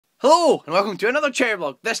Hello and welcome to another cherry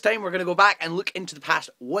vlog. This time we're going to go back and look into the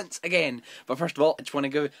past once again. But first of all, I just want to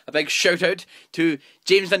give a big shout out to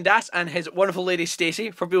James Dundas and his wonderful lady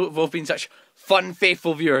Stacey for both being such fun,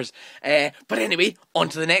 faithful viewers. But anyway, on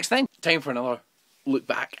to the next thing. Time for another look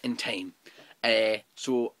back in time.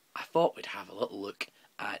 So I thought we'd have a little look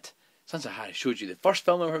at, since I had showed you the first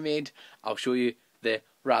film ever made, I'll show you the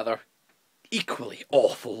rather equally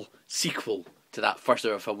awful sequel to that first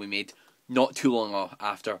ever film we made not too long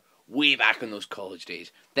after, way back in those college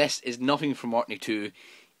days. This is nothing from Orkney 2,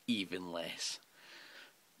 even less.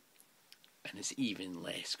 And it's even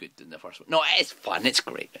less good than the first one. No, it's fun, it's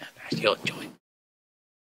great. You'll enjoy it.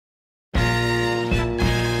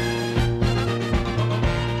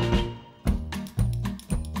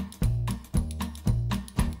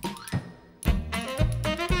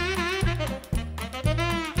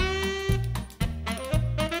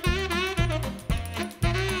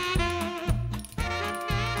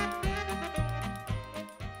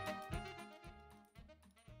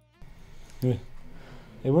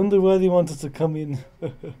 I wonder why they want us to come in.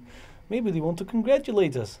 Maybe they want to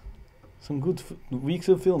congratulate us. Some good weeks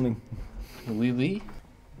of filming. Oui.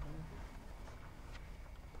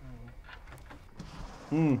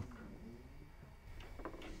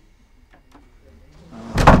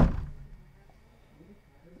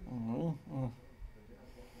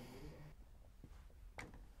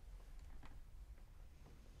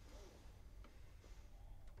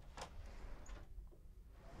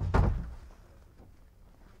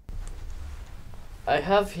 I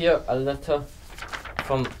have here a letter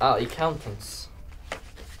from our accountants.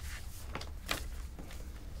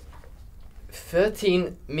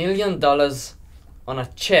 $13 million on a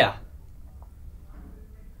chair.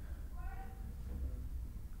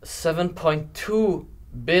 7.2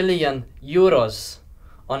 billion euros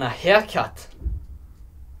on a haircut.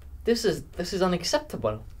 This is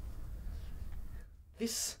unacceptable.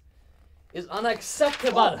 This is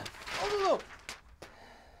unacceptable. Oh,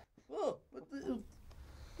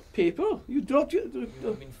 paper? You dropped your...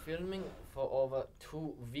 We've been filming for over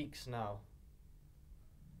 2 weeks now.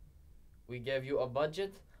 We gave you a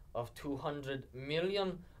budget of $200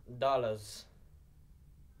 million.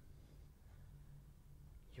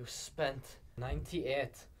 You spent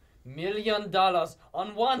 $98 million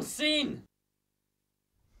on one scene!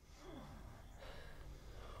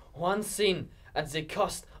 One scene at the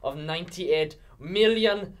cost of $98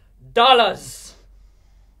 million!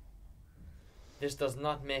 This does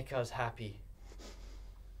not make us happy,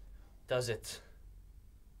 does it?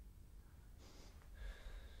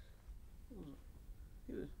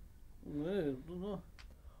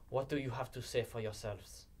 What do you have to say for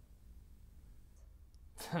yourselves?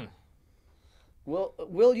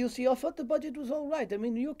 Well, you see, I thought the budget was all right. I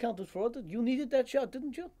mean, you accounted for it. You needed that shot,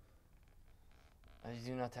 didn't you? I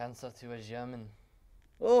do not answer to a German.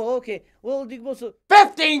 Oh, okay. Well, it was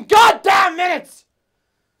 15 goddamn minutes!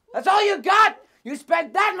 That's all you got? You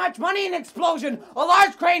spent that much money in an explosion, a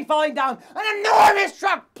large crane falling down, an enormous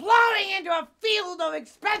truck plowing into a field of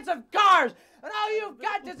expensive cars, and all you've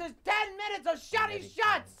got is 10 minutes of shoddy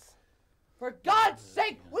shots! For God's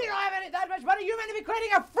sake, we don't have that much money. You're meant to be creating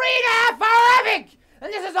a 3.5-hour epic!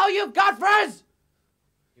 And this is all you've got for us?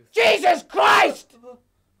 Jesus Christ!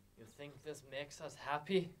 You think this makes us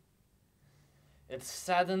happy? It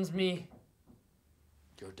saddens me.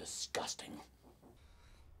 You're disgusting.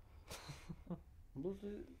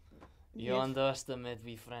 You underestimate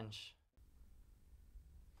we French.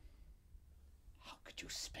 How could you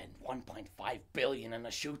spend 1.5 billion in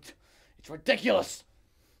a shoot? It's ridiculous.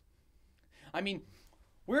 I mean,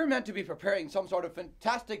 we're meant to be preparing some sort of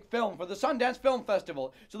fantastic film for the Sundance Film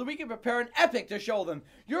Festival so that we can prepare an epic to show them.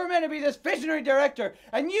 You're meant to be this visionary director,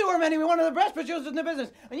 and you are meant to be one of the best producers in the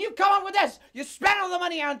business, and you come up with this. You spend all the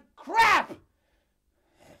money on crap.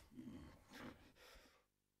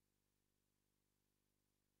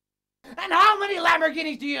 And how many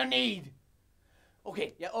Lamborghinis do you need?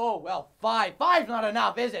 Okay, yeah, oh, well, 5. 5's not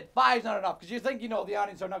enough, is it? 5's not enough, because you think, the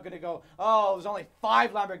audience are not going to go, oh, there's only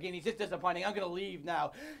 5 Lamborghinis, it's disappointing, I'm going to leave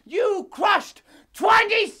now. You crushed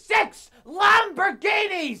 26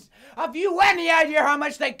 Lamborghinis! Have you any idea how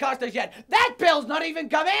much they cost us yet? That bill's not even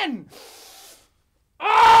come in!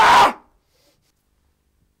 Ah!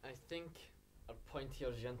 I think our point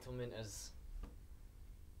here, gentlemen, is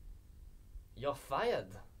you're fired.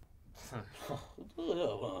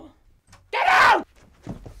 Get out!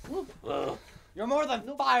 You're more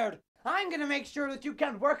than fired. I'm going to make sure that you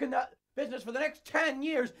can't work in the business for the next 10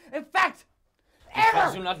 years. In fact,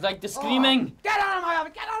 Because you not like the screaming. Get out of my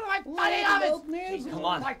office! Get out of my bloody office! Jeez, come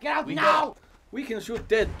on. Get out We now! We can shoot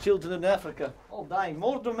dead children in Africa, all dying.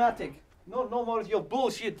 More dramatic. No more of your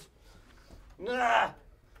bullshit. Nah.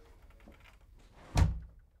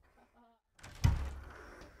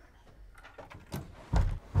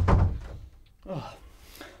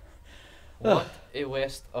 What a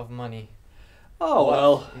waste of money. Oh What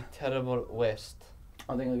well. a terrible waste.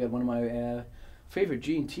 I think I'll get one of my favorite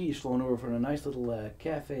G&Ts flown over for a nice little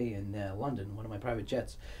cafe in London, one of my private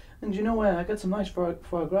jets. And you know, I got some nice foie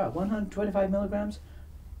gras, 125 milligrams,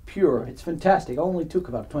 pure. It's fantastic. I only took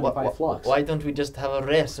about 25 flocks. Why don't we just have a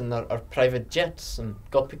race in our private jets and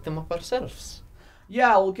go pick them up ourselves?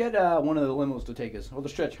 Yeah, we'll get one of the limos to take us, or the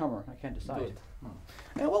stretch Hummer. I can't decide. Good.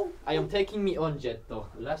 Yeah, well, I am taking me on jet though.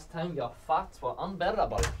 Last time your farts were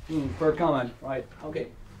unbearable. Fair comment. Right. Okay.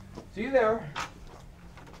 See you there.